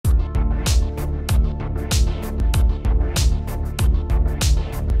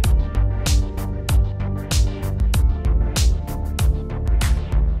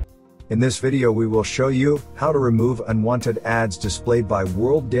In this video we will show you how to remove unwanted ads displayed by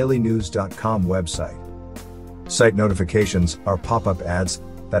worlddailynews.com website. Site notifications are pop-up ads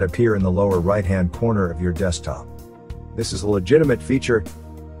that appear in the lower right-hand corner of your desktop. This is a legitimate feature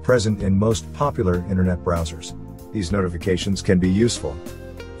present in most popular internet browsers. These notifications can be useful.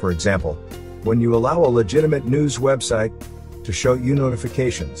 For example, when you allow a legitimate news website to show you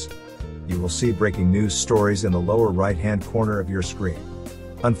notifications, you will see breaking news stories in the lower right-hand corner of your screen.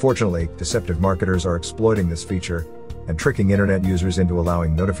 Unfortunately, deceptive marketers are exploiting this feature and tricking internet users into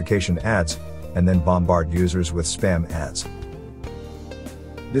allowing notification ads and then bombard users with spam ads.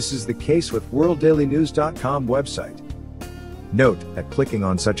 This is the case with worlddailynews.com website. Note that clicking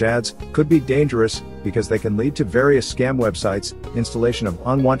on such ads could be dangerous because they can lead to various scam websites, installation of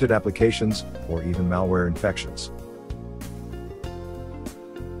unwanted applications, or even malware infections.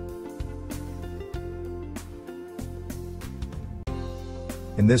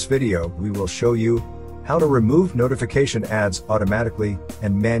 In this video, we will show you how to remove notification ads automatically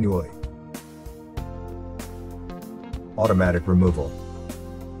and manually. Automatic removal.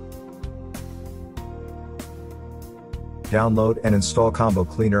 Download and install Combo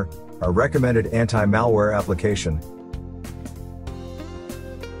Cleaner, a recommended anti-malware application.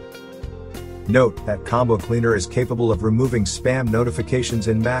 Note that Combo Cleaner is capable of removing spam notifications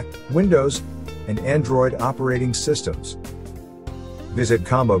in Mac, Windows, and Android operating systems. Visit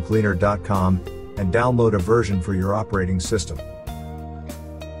combocleaner.com and download a version for your operating system.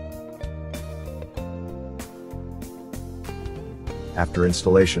 After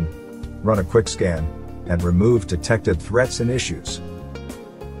installation, run a quick scan and remove detected threats and issues.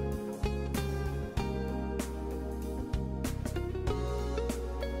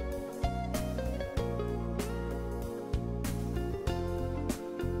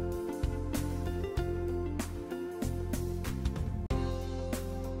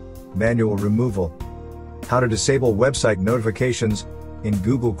 Manual removal. How to disable website notifications in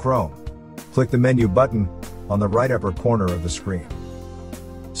Google Chrome. Click the menu button on the right upper corner of the screen.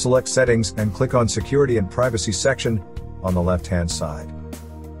 Select Settings and click on Security and Privacy section on the left-hand side.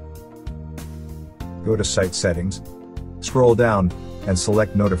 Go to Site Settings, scroll down, and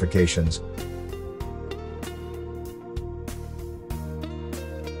select Notifications.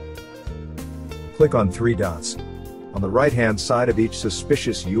 Click on three dots on the right-hand side of each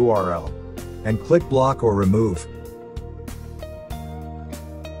suspicious URL, and click Block or Remove.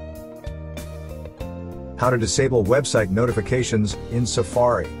 How to disable website notifications in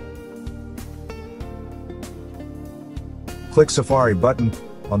Safari. Click Safari button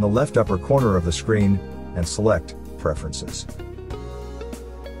on the left upper corner of the screen and select Preferences.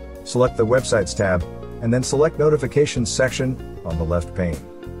 Select the Websites tab and then select Notifications section on the left pane.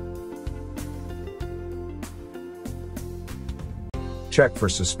 Check for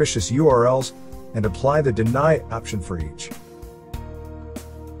suspicious URLs and apply the Deny option for each.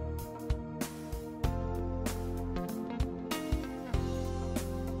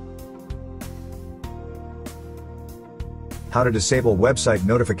 How to disable website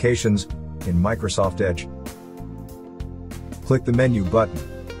notifications in Microsoft Edge. Click the menu button,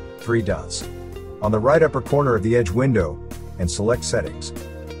 three dots, on the right upper corner of the Edge window, and select Settings.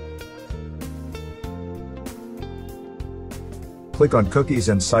 Click on Cookies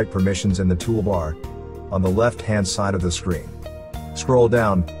and Site Permissions in the toolbar on the left-hand side of the screen. Scroll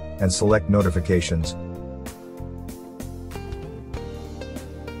down and select Notifications.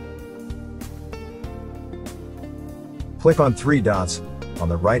 Click on three dots on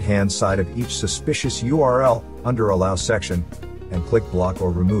the right-hand side of each suspicious URL under Allow section and click Block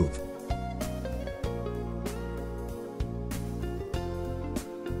or Remove.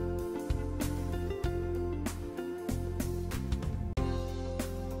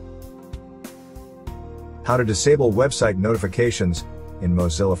 How to disable website notifications in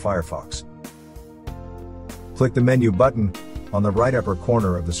Mozilla Firefox. Click the menu button on the right upper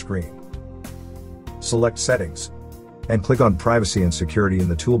corner of the screen. Select Settings and click on Privacy and Security in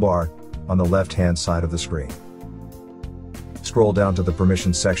the toolbar on the left-hand side of the screen. Scroll down to the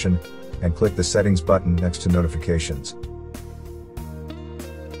Permissions section and click the Settings button next to Notifications.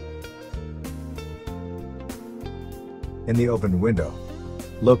 In the open window,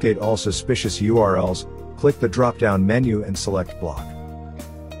 locate all suspicious URLs, click the drop-down menu and select Block.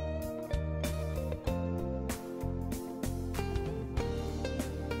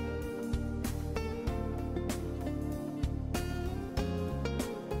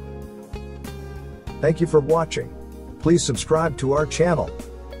 Thank you for watching. Please subscribe to our channel.